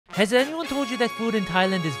Has anyone told you that food in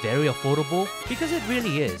Thailand is very affordable? Because it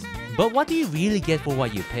really is. But what do you really get for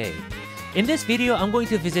what you pay? In this video, I'm going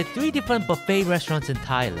to visit 3 different buffet restaurants in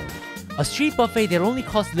Thailand. A street buffet that only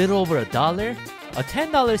costs little over $1, a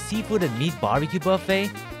 $10 seafood and meat barbecue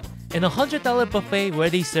buffet, and a $100 buffet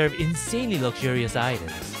where they serve insanely luxurious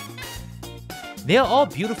items. They are all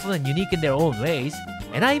beautiful and unique in their own ways,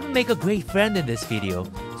 and I even make a great friend in this video,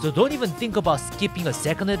 so don't even think about skipping a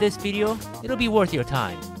second of this video, it'll be worth your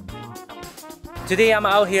time. Today I'm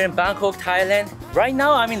out here in Bangkok, Thailand. Right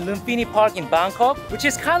now I'm in Lumpini Park in Bangkok, which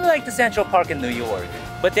is kind of like the Central Park in New York,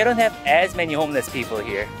 but they don't have as many homeless people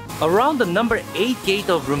here. Around the number 8 gate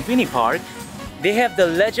of Lumpini Park, they have the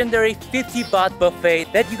legendary 50 baht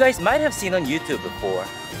buffet that you guys might have seen on YouTube before.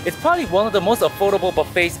 It's probably one of the most affordable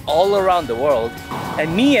buffets all around the world.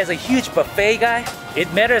 And me as a huge buffet guy,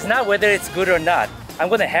 it matters not whether it's good or not. I'm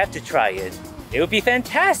gonna have to try it. It would be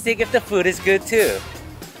fantastic if the food is good too.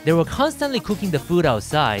 They were constantly cooking the food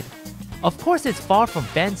outside. Of course it's far from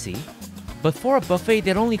fancy, but for a buffet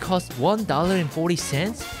that only costs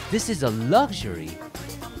 $1.40, this is a luxury.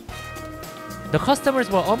 The customers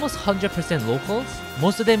were almost 100% locals,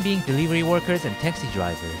 most of them being delivery workers and taxi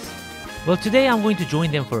drivers. Well, today I'm going to join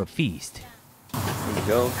them for a feast. Here you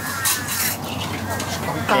go.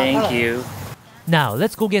 Thank you. Now,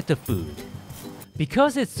 let's go get the food.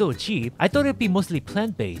 Because it's so cheap, I thought it'd be mostly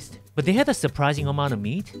plant-based, but they had a surprising amount of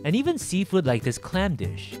meat and even seafood like this clam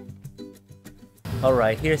dish.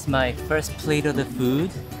 Alright, here's my first plate of the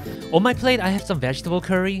food. On my plate, I have some vegetable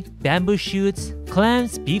curry, bamboo shoots,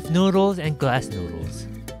 clams, beef noodles, and glass noodles.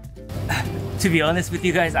 To be honest with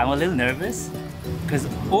you guys, I'm a little nervous because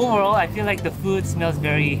overall, I feel like the food smells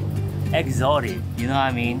very exotic, you know what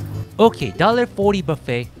I mean? Okay, $1.40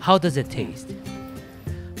 buffet, how does it taste?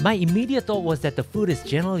 My immediate thought was that the food is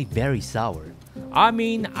generally very sour. I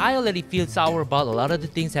mean, I already feel sour about a lot of the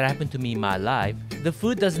things that happened to me in my life. The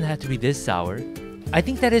food doesn't have to be this sour. I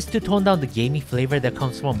think that is to tone down the gamey flavor that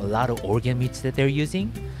comes from a lot of organ meats that they're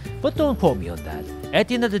using. But don't quote me on that. At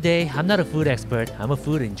the end of the day, I'm not a food expert, I'm a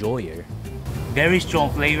food enjoyer. Very strong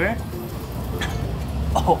flavor.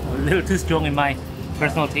 Oh, a little too strong in my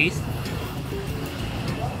personal taste.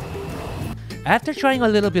 After trying a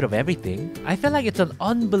little bit of everything, I felt like it's an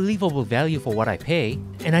unbelievable value for what I pay,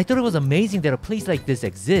 and I thought it was amazing that a place like this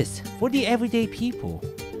exists for the everyday people.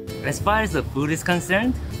 As far as the food is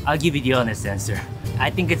concerned, I'll give you the honest answer.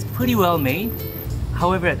 I think it's pretty well made.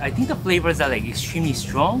 However, I think the flavors are like extremely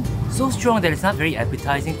strong. So strong that it's not very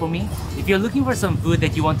appetizing for me. If you're looking for some food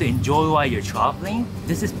that you want to enjoy while you're traveling,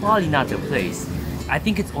 this is probably not the place. I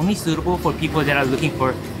think it's only suitable for people that are looking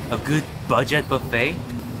for a good budget buffet.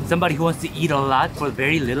 Somebody who wants to eat a lot for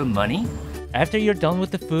very little money. After you're done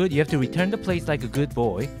with the food, you have to return the place like a good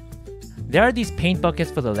boy. There are these paint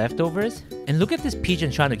buckets for the leftovers, and look at this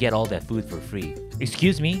pigeon trying to get all that food for free.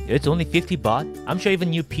 Excuse me, it's only 50 baht. I'm sure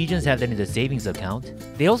even you pigeons have that in the savings account.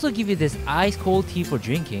 They also give you this ice cold tea for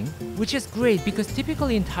drinking, which is great because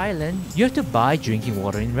typically in Thailand, you have to buy drinking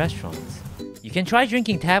water in restaurants. You can try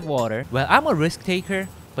drinking tap water. Well, I'm a risk taker,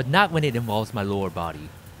 but not when it involves my lower body.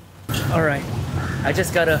 Alright, I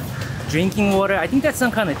just got a drinking water. I think that's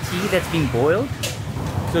some kind of tea that's being boiled.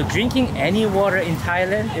 So drinking any water in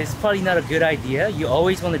Thailand is probably not a good idea. You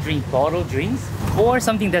always want to drink bottled drinks or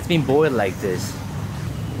something that's been boiled like this.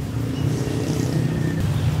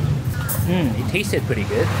 It tasted pretty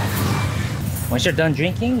good. Once you're done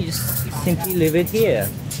drinking, you just simply leave it here.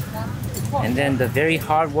 And then the very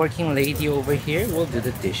hard-working lady over here will do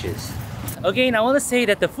the dishes. Again, I want to say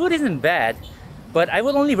that the food isn't bad, but I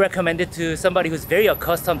would only recommend it to somebody who's very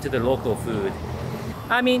accustomed to the local food.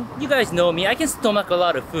 I mean, you guys know me, I can stomach a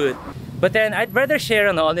lot of food, but then I'd rather share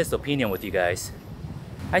an honest opinion with you guys.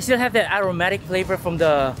 I still have that aromatic flavor from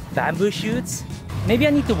the bamboo shoots. Maybe I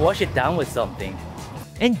need to wash it down with something.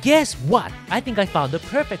 And guess what? I think I found the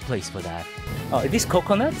perfect place for that. Oh, are these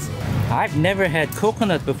coconuts? I've never had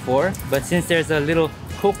coconut before, but since there's a little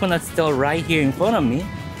coconut still right here in front of me,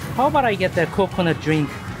 how about I get that coconut drink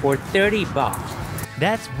for 30 baht?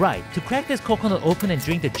 That's right, to crack this coconut open and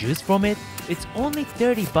drink the juice from it, it's only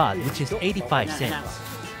 30 baht, which is 85 cents.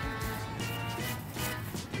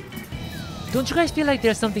 Don't you guys feel like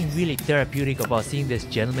there's something really therapeutic about seeing this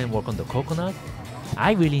gentleman work on the coconut?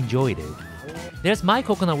 I really enjoyed it. There's my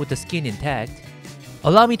coconut with the skin intact.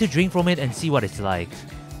 Allow me to drink from it and see what it's like.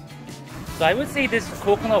 So I would say this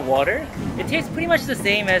coconut water, it tastes pretty much the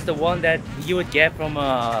same as the one that you would get from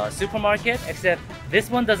a supermarket, except this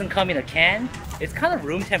one doesn't come in a can. It's kind of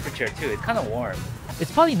room temperature too, it's kind of warm.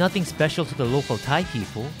 It's probably nothing special to the local Thai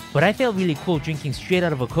people, but I felt really cool drinking straight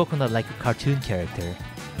out of a coconut like a cartoon character.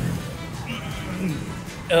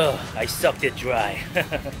 Ugh, I sucked it dry.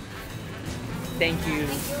 Thank you.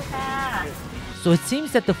 So it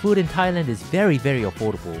seems that the food in Thailand is very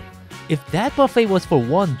affordable. If that buffet was for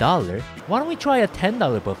 $1, why don't we try a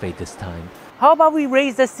 $10 buffet this time? How about we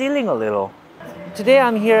raise the ceiling a little? Today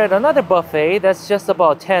I'm here at another buffet that's just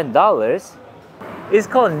about $10. It's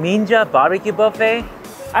called Ninja Barbecue Buffet.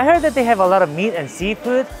 I heard that they have a lot of meat and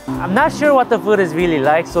seafood. I'm not sure what the food is really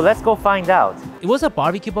like, so let's go find out. It was a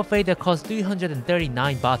barbecue buffet that cost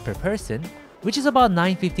 339 baht per person, which is about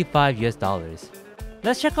 $9.55 US.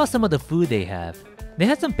 Let's check out some of the food they have. They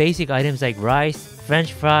had some basic items like rice,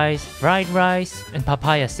 french fries, fried rice, and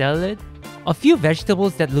papaya salad. A few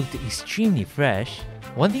vegetables that looked extremely fresh.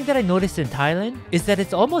 One thing that I noticed in Thailand is that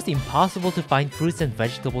it's almost impossible to find fruits and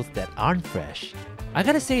vegetables that aren't fresh. I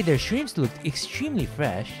gotta say their shrimps looked extremely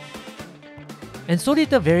fresh. And so did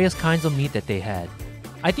the various kinds of meat that they had.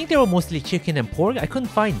 I think they were mostly chicken and pork. I couldn't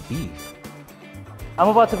find beef. I'm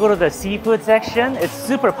about to go to the seafood section. It's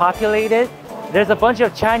super populated. There's a bunch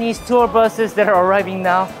of Chinese tour buses that are arriving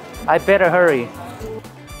now. I better hurry.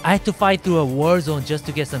 I had to fight through a war zone just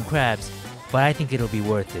to get some crabs, but I think it'll be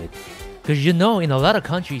worth it. Cause you know, in a lot of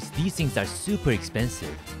countries, these things are super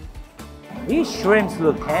expensive. These shrimps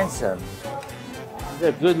look handsome.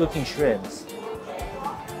 They're good looking shrimps.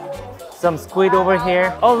 Some squid over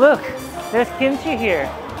here. Oh look, there's kimchi here.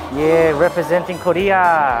 Yeah, representing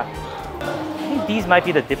Korea. I think these might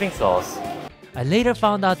be the dipping sauce. I later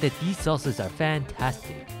found out that these sauces are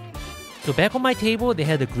fantastic. So back on my table, they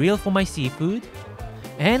had a grill for my seafood.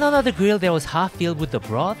 And on the grill, there was half filled with the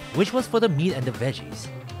broth, which was for the meat and the veggies.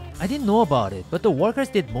 I didn't know about it, but the workers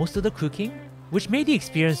did most of the cooking, which made the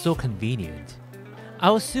experience so convenient.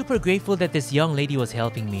 I was super grateful that this young lady was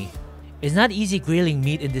helping me. It's not easy grilling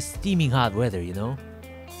meat in this steaming hot weather, you know?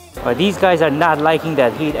 But these guys are not liking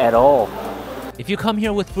that heat at all. If you come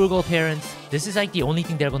here with frugal parents, this is like the only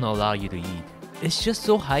thing they're gonna allow you to eat. It's just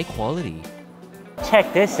so high quality.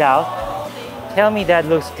 Check this out. Tell me that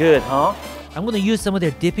looks good, huh? I'm gonna use some of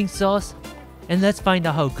their dipping sauce, and let's find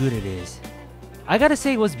out how good it is. I gotta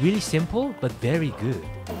say it was really simple, but very good.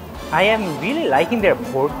 I am really liking their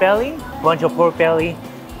pork belly. Bunch of pork belly.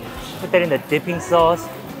 Put that in the dipping sauce.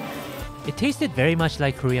 It tasted very much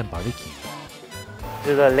like Korean barbecue.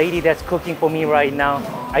 To the lady that's cooking for me right now,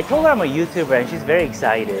 I told her I'm a YouTuber and she's very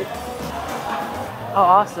excited. Oh,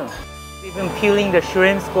 awesome. Even peeling the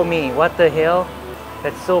shrimps for me. What the hell?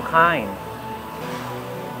 That's so kind.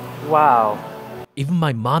 Wow. Even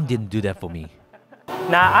my mom didn't do that for me.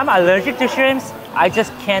 Nah, I'm allergic to shrimps. I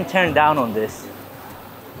just can't turn down on this.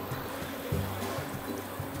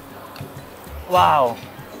 Wow.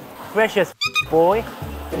 Fresh as boy.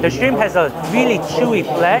 The shrimp has a really chewy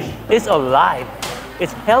flesh. It's alive.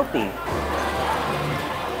 It's healthy.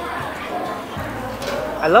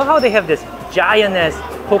 I love how they have this giant-ass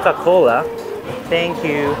Coca-Cola. Thank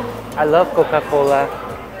you. I love Coca-Cola.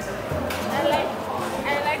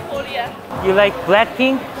 I like Korea. You like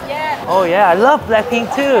Blackpink? Yeah. Oh yeah, I love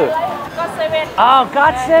Blackpink too. God 7. Oh,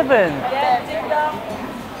 God 7. Yeah, Jackson.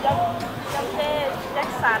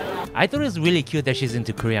 I thought it was really cute that she's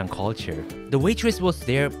into Korean culture. The waitress was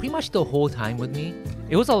there pretty much the whole time with me.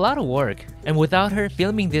 It was a lot of work, and without her,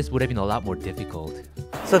 filming this would have been a lot more difficult.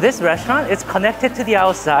 So this restaurant is connected to the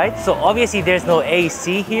outside, so obviously there's no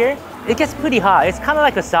AC here. It gets pretty hot. It's kind of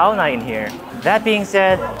like a sauna in here. That being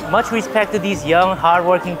said, much respect to these young,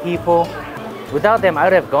 hardworking people. Without them, I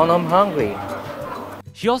would have gone home hungry.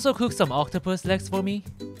 She also cooked some octopus legs for me.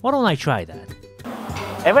 Why don't I try that?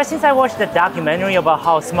 Ever since I watched the documentary about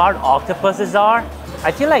how smart octopuses are,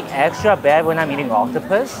 I feel like extra bad when I'm eating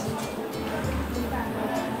octopus.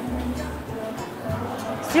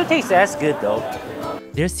 Still tastes as good though.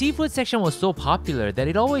 Their seafood section was so popular that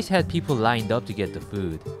it always had people lined up to get the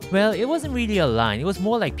food. Well, it wasn't really a line, it was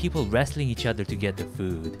more like people wrestling each other to get the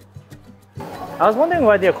food. I was wondering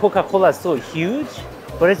why their Coca-Cola is so huge,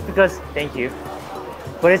 but it's because, thank you,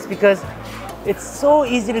 but it's because it's so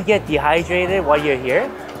easy to get dehydrated while you're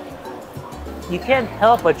here. You can't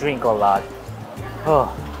help but drink a lot. Oh.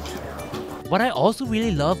 What I also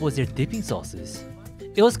really loved was their dipping sauces.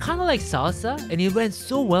 It was kind of like salsa, and it went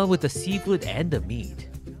so well with the seafood and the meat.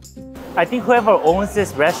 I think whoever owns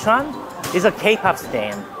this restaurant is a K-pop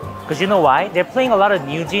stan. Because you know why? They're playing a lot of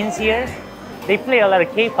new jeans here. They play a lot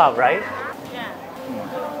of K-pop, right?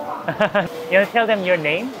 Yeah. You wanna tell them your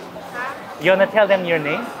name? You wanna tell them your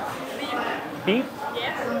name? Beep?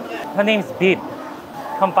 Yes. Her name's Beep.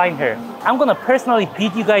 Come find her. I'm gonna personally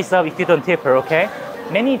beat you guys up if you don't tip her, okay?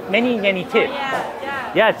 Many tip.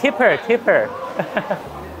 Yeah. Yeah, tip her.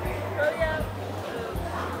 Korea,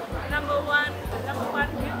 number one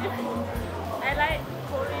beautiful. I like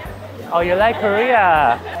Korea. Oh, you like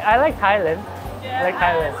Korea? I like Thailand. I like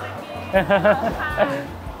Thailand.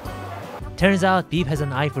 Turns out Beep has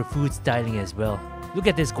an eye for food styling as well. Look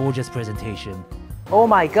at this gorgeous presentation. Oh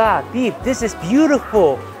my god, Beep, this is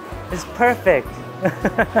beautiful. It's perfect. It's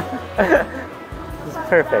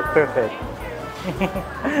perfect.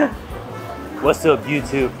 What's up,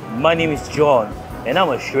 YouTube? My name is John, and I'm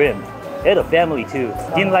a shrimp. I had a family too.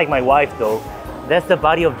 Didn't like my wife though. That's the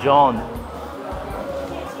body of John.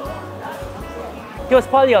 He was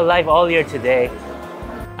probably alive earlier today.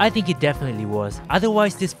 I think he definitely was.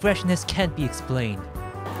 Otherwise, this freshness can't be explained.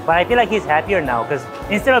 But I feel like he's happier now because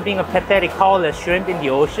instead of being a pathetic powerless shrimp in the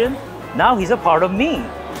ocean, now he's a part of me.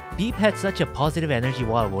 Beep had such a positive energy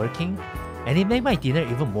while working, and it made my dinner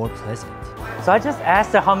even more pleasant. So I just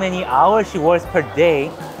asked her how many hours she works per day.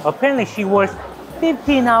 Apparently she works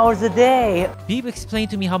 15 hours a day. Beep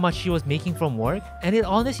explained to me how much she was making from work, and it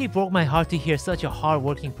honestly broke my heart to hear such a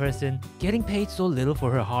hard-working person getting paid so little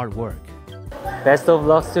for her hard work. Best of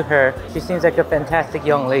luck to her. She seems like a fantastic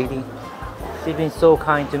young lady. She's been so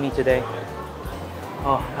kind to me today.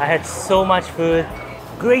 Oh, I had so much food,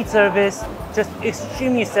 great service, just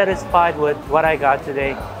extremely satisfied with what I got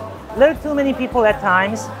today. A little too many people at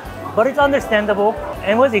times, but it's understandable,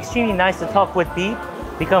 and it was extremely nice to talk with Beep,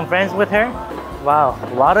 become friends with her. Wow,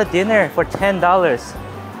 a lot of dinner for $10.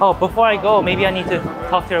 Oh, before I go, maybe I need to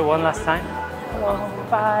talk to her one last time. Hello,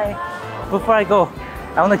 bye. Before I go,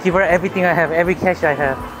 I want to give her everything I have, every cash I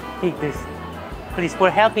have. Take this. Please, for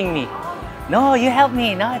helping me. No, you help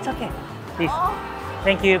me. No, it's okay. Please.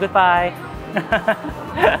 Thank you. Goodbye.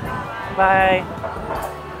 Bye.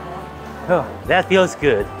 Oh, that feels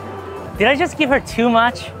good. Did I just give her too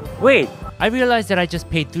much? Wait, I realized that I just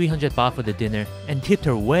paid 300 baht for the dinner and tipped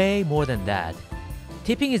her way more than that.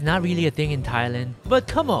 Tipping is not really a thing in Thailand, but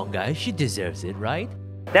come on guys, she deserves it, right?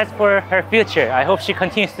 That's for her future. I hope she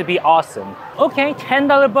continues to be awesome. Okay,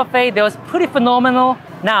 $10 buffet, that was pretty phenomenal.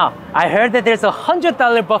 Now, I heard that there's a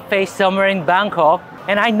 $100 buffet somewhere in Bangkok,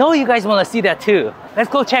 and I know you guys want to see that too. Let's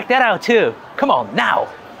go check that out too. Come on, now!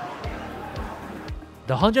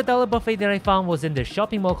 The $100 buffet that I found was in the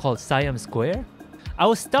shopping mall called Siam Square. I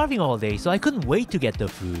was starving all day, so I couldn't wait to get the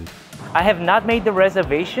food. I have not made the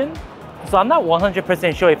reservation, so I'm not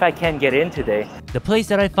 100% sure if I can get in today. The place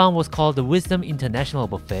that I found was called the Wisdom International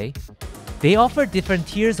Buffet. They offer different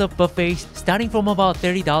tiers of buffets starting from about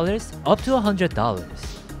 $30 up to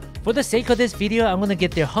 $100. For the sake of this video, I'm gonna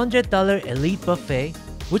get their $100 Elite Buffet,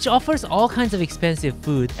 which offers all kinds of expensive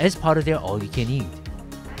food as part of their all-you-can-eat.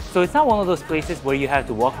 So it's not one of those places where you have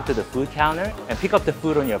to walk up to the food counter and pick up the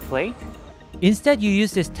food on your plate. Instead, you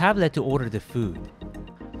use this tablet to order the food.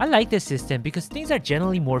 I like this system because things are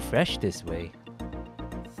generally more fresh this way.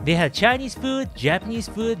 They had Chinese food, Japanese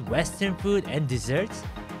food, Western food, and desserts.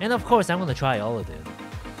 And of course, I'm gonna try all of them.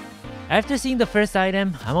 After seeing the first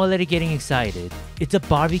item, I'm already getting excited. It's a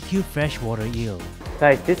barbecue freshwater eel.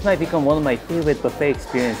 Guys, this might become one of my favorite buffet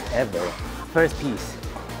experiences ever. First piece.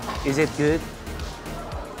 Is it good?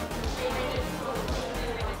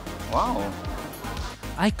 Wow.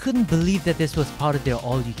 I couldn't believe that this was part of their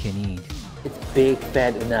all-you-can-eat. It's big,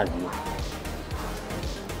 fat unagi.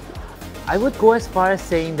 I would go as far as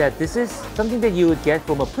saying that this is something that you would get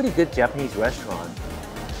from a pretty good Japanese restaurant.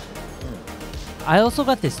 I also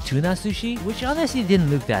got this tuna sushi, which honestly didn't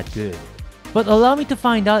look that good. But allow me to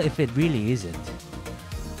find out if it really isn't.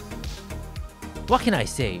 What can I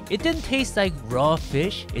say? It didn't taste like raw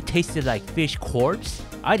fish, it tasted like fish corpse.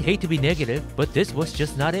 I'd hate to be negative, but this was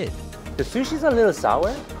just not it. The sushi's a little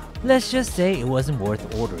sour? Let's just say it wasn't worth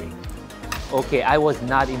ordering. Okay, I was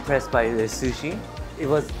not impressed by the sushi. It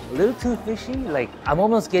was a little too fishy, like I'm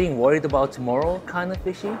almost getting worried about tomorrow kind of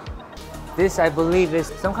fishy. This, I believe, is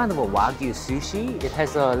some kind of a Wagyu sushi. It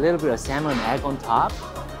has a little bit of salmon egg on top.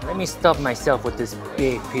 Let me stuff myself with this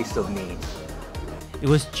big piece of meat. It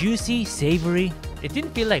was juicy, savory. It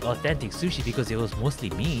didn't feel like authentic sushi because it was mostly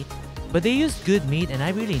meat, but they used good meat and I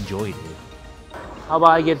really enjoyed it. How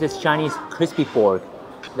about I get this Chinese crispy pork?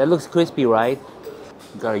 That looks crispy, right?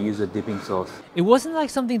 Gotta use a dipping sauce. It wasn't like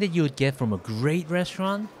something that you would get from a great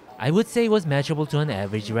restaurant. I would say it was matchable to an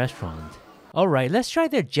average restaurant. Alright, let's try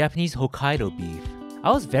their Japanese Hokkaido beef.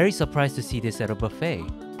 I was very surprised to see this at a buffet.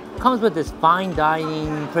 Comes with this fine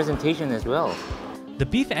dining presentation as well. The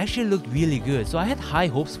beef actually looked really good, so I had high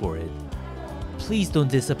hopes for it. Please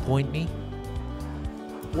don't disappoint me.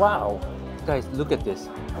 Wow. Guys, look at this.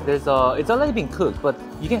 It's already been cooked, but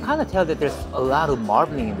you can kind of tell that there's a lot of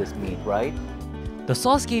marbling in this meat, right? The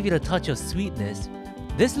sauce gave it a touch of sweetness.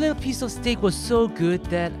 This little piece of steak was so good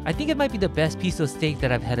that I think it might be the best piece of steak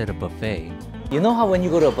that I've had at a buffet. You know how when you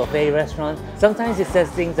go to a buffet restaurant, sometimes it says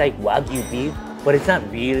things like Wagyu beef, but it's not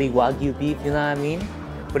really Wagyu beef, you know what I mean?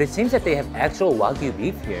 But it seems that they have actual Wagyu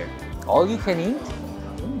beef here. All you can eat?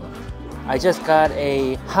 I just got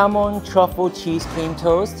a hamon truffle cheese cream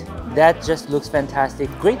toast. That just looks fantastic.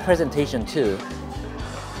 Great presentation too.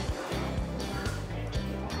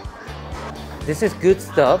 This is good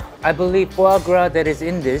stuff. I believe foie gras that is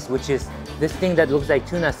in this, which is this thing that looks like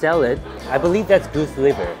tuna salad, I believe that's goose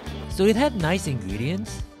liver. So it had nice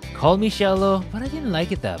ingredients. Call me shallow, but I didn't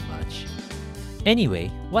like it that much. Anyway,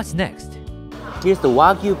 what's next? Here's the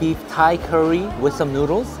Wagyu beef Thai curry with some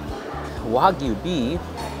noodles. Wagyu beef?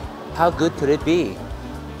 How good could it be?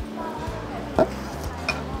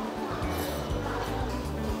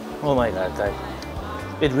 Oh my god, guys.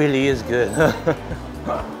 It really is good.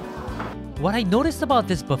 What I noticed about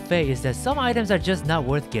this buffet is that some items are just not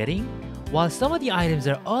worth getting, while some of the items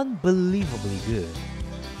are unbelievably good.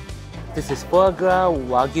 This is foie gras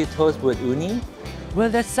Wagyu toast with uni. Well,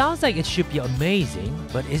 that sounds like it should be amazing,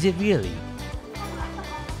 but is it really?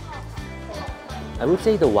 I would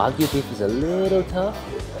say the Wagyu beef is a little tough,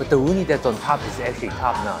 but the uni that's on top is actually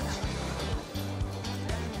top-notch.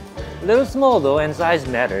 A little small though, and size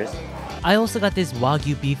matters. I also got this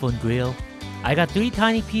Wagyu beef on grill. I got 3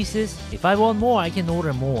 tiny pieces. If I want more, I can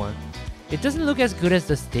order more. It doesn't look as good as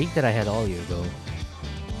the steak that I had all year though.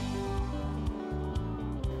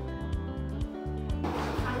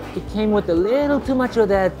 It came with a little too much of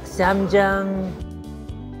that samjang.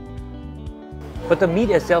 But the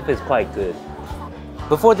meat itself is quite good.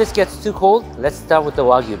 Before this gets too cold, let's start with the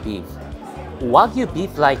Wagyu beef. Wagyu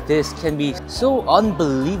beef like this can be so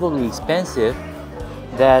unbelievably expensive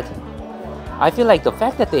that I feel like the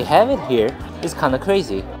fact that they have it here is kinda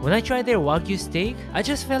crazy. When I tried their Wagyu steak, I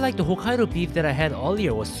just felt like the Hokkaido beef that I had all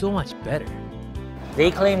year was so much better.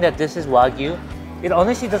 They claim that this is Wagyu. It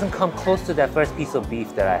honestly doesn't come close to that first piece of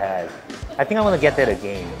beef that I had. I think I'm gonna get that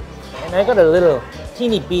again. And I got a little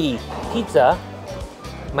teeny bitty pizza.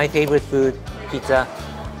 My favorite food, pizza.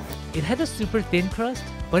 It had a super thin crust,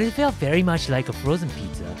 but it felt very much like a frozen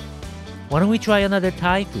pizza. Why don't we try another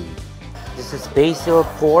Thai food? This is basil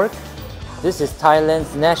pork. This is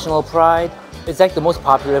Thailand's national pride. It's like the most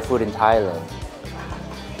popular food in Thailand.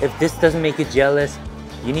 If this doesn't make you jealous,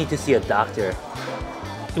 you need to see a doctor.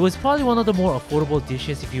 It was probably one of the more affordable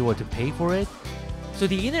dishes if you were to pay for it. So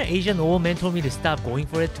the inner Asian old man told me to stop going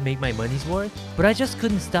for it to make my money's worth, but I just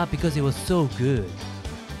couldn't stop because it was so good.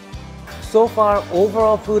 So far,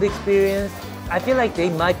 overall food experience, I feel like they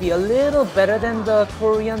might be a little better than the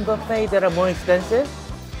Korean buffet that are more expensive.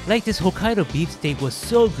 Like this Hokkaido beef steak was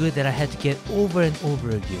so good that I had to get over and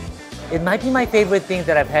over again. It might be my favorite thing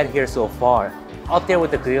that I've had here so far. Up there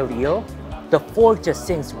with the grilled eel. The fork just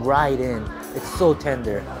sinks right in. It's so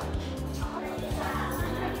tender.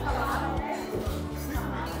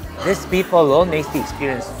 This beef alone makes the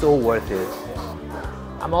experience so worth it.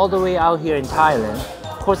 I'm all the way out here in Thailand.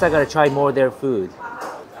 Of course I gotta try more of their food.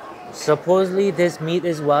 Supposedly this meat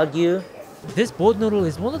is Wagyu. This boat noodle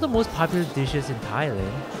is one of the most popular dishes in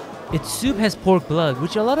Thailand. Its soup has pork blood,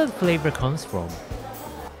 which a lot of the flavor comes from.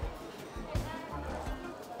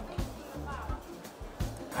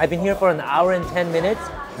 I've been here for 1 hour and 10 minutes.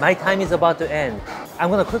 My time is about to end. I'm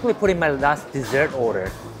gonna quickly put in my last dessert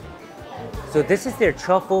order. So this is their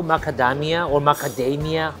truffle macadamia or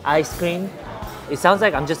macadamia ice cream. It sounds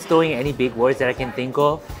like I'm just throwing any big words that I can think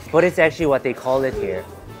of, but it's actually what they call it here.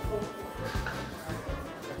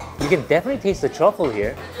 You can definitely taste the truffle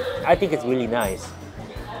here. I think it's really nice.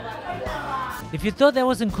 If you thought that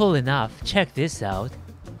wasn't cool enough, check this out.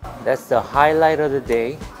 That's the highlight of the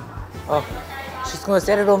day. Oh, she's gonna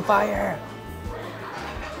set it on fire.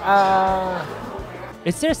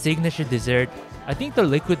 It's their signature dessert. I think the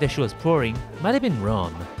liquid that she was pouring might have been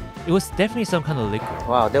rum. It was definitely some kind of liquid.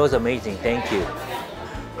 Wow, that was amazing. Thank you.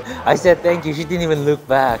 I said thank you. She didn't even look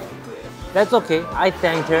back. That's okay. I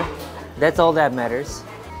thanked her. That's all that matters.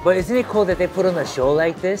 But isn't it cool that they put on a show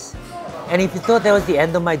like this? And if you thought that was the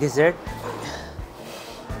end of my dessert,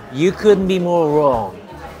 you couldn't be more wrong.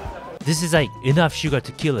 This is like enough sugar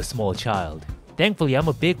to kill a small child. Thankfully, I'm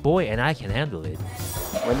a big boy and I can handle it.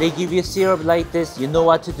 When they give you syrup like this, you know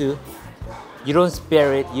what to do. You don't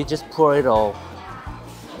spare it, you just pour it all.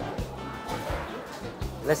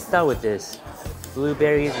 Let's start with this.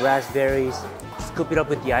 Blueberries, raspberries, scoop it up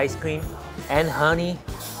with the ice cream, and honey,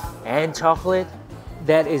 and chocolate.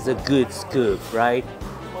 That is a good scoop, right?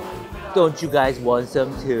 Don't you guys want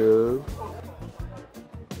some too?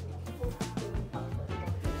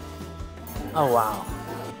 Oh wow.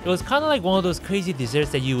 It was kind of like one of those crazy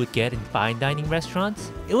desserts that you would get in fine dining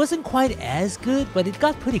restaurants. It wasn't quite as good, but it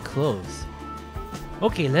got pretty close.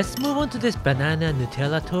 Okay, let's move on to this banana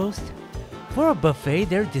Nutella toast. For a buffet,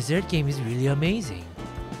 their dessert game is really amazing.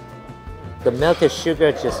 The melted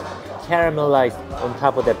sugar just caramelized on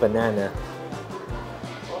top of that banana.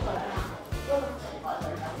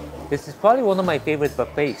 This is probably one of my favorite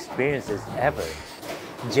buffet experiences ever.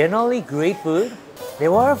 Generally great food.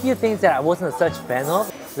 There were a few things that I wasn't such fan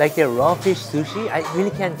of, like their raw fish sushi. I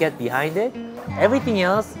really can't get behind it. Everything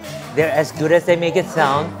else, they're as good as they make it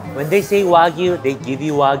sound. When they say Wagyu, they give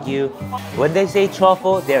you Wagyu. When they say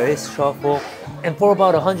truffle, there is truffle. And for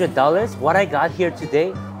about $100, what I got here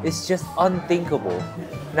today is just unthinkable.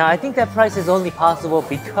 Now, I think that price is only possible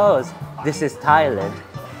because this is Thailand.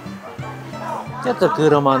 Just a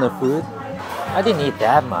good amount of food. I didn't eat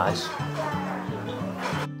that much.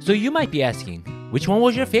 So you might be asking, which one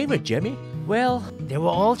was your favorite, Jimmy? Well, they were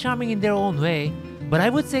all charming in their own way, but I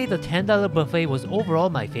would say the $10 buffet was overall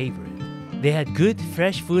my favorite. They had good,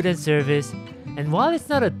 fresh food and service, and while it's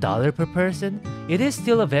not $1 per person, it is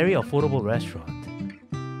still a very affordable restaurant.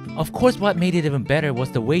 Of course, what made it even better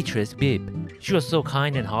was the waitress, Bib. She was so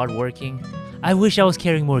kind and hardworking. I wish I was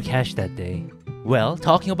carrying more cash that day. Well,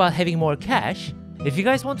 talking about having more cash, if you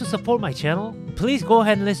guys want to support my channel, please go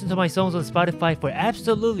ahead and listen to my songs on Spotify for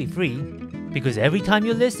absolutely free. Because every time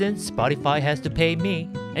you listen, Spotify has to pay me,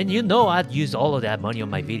 and you know I'd use all of that money on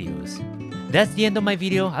my videos. That's the end of my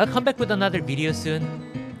video. I'll come back with another video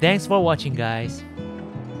soon. Thanks for watching, guys.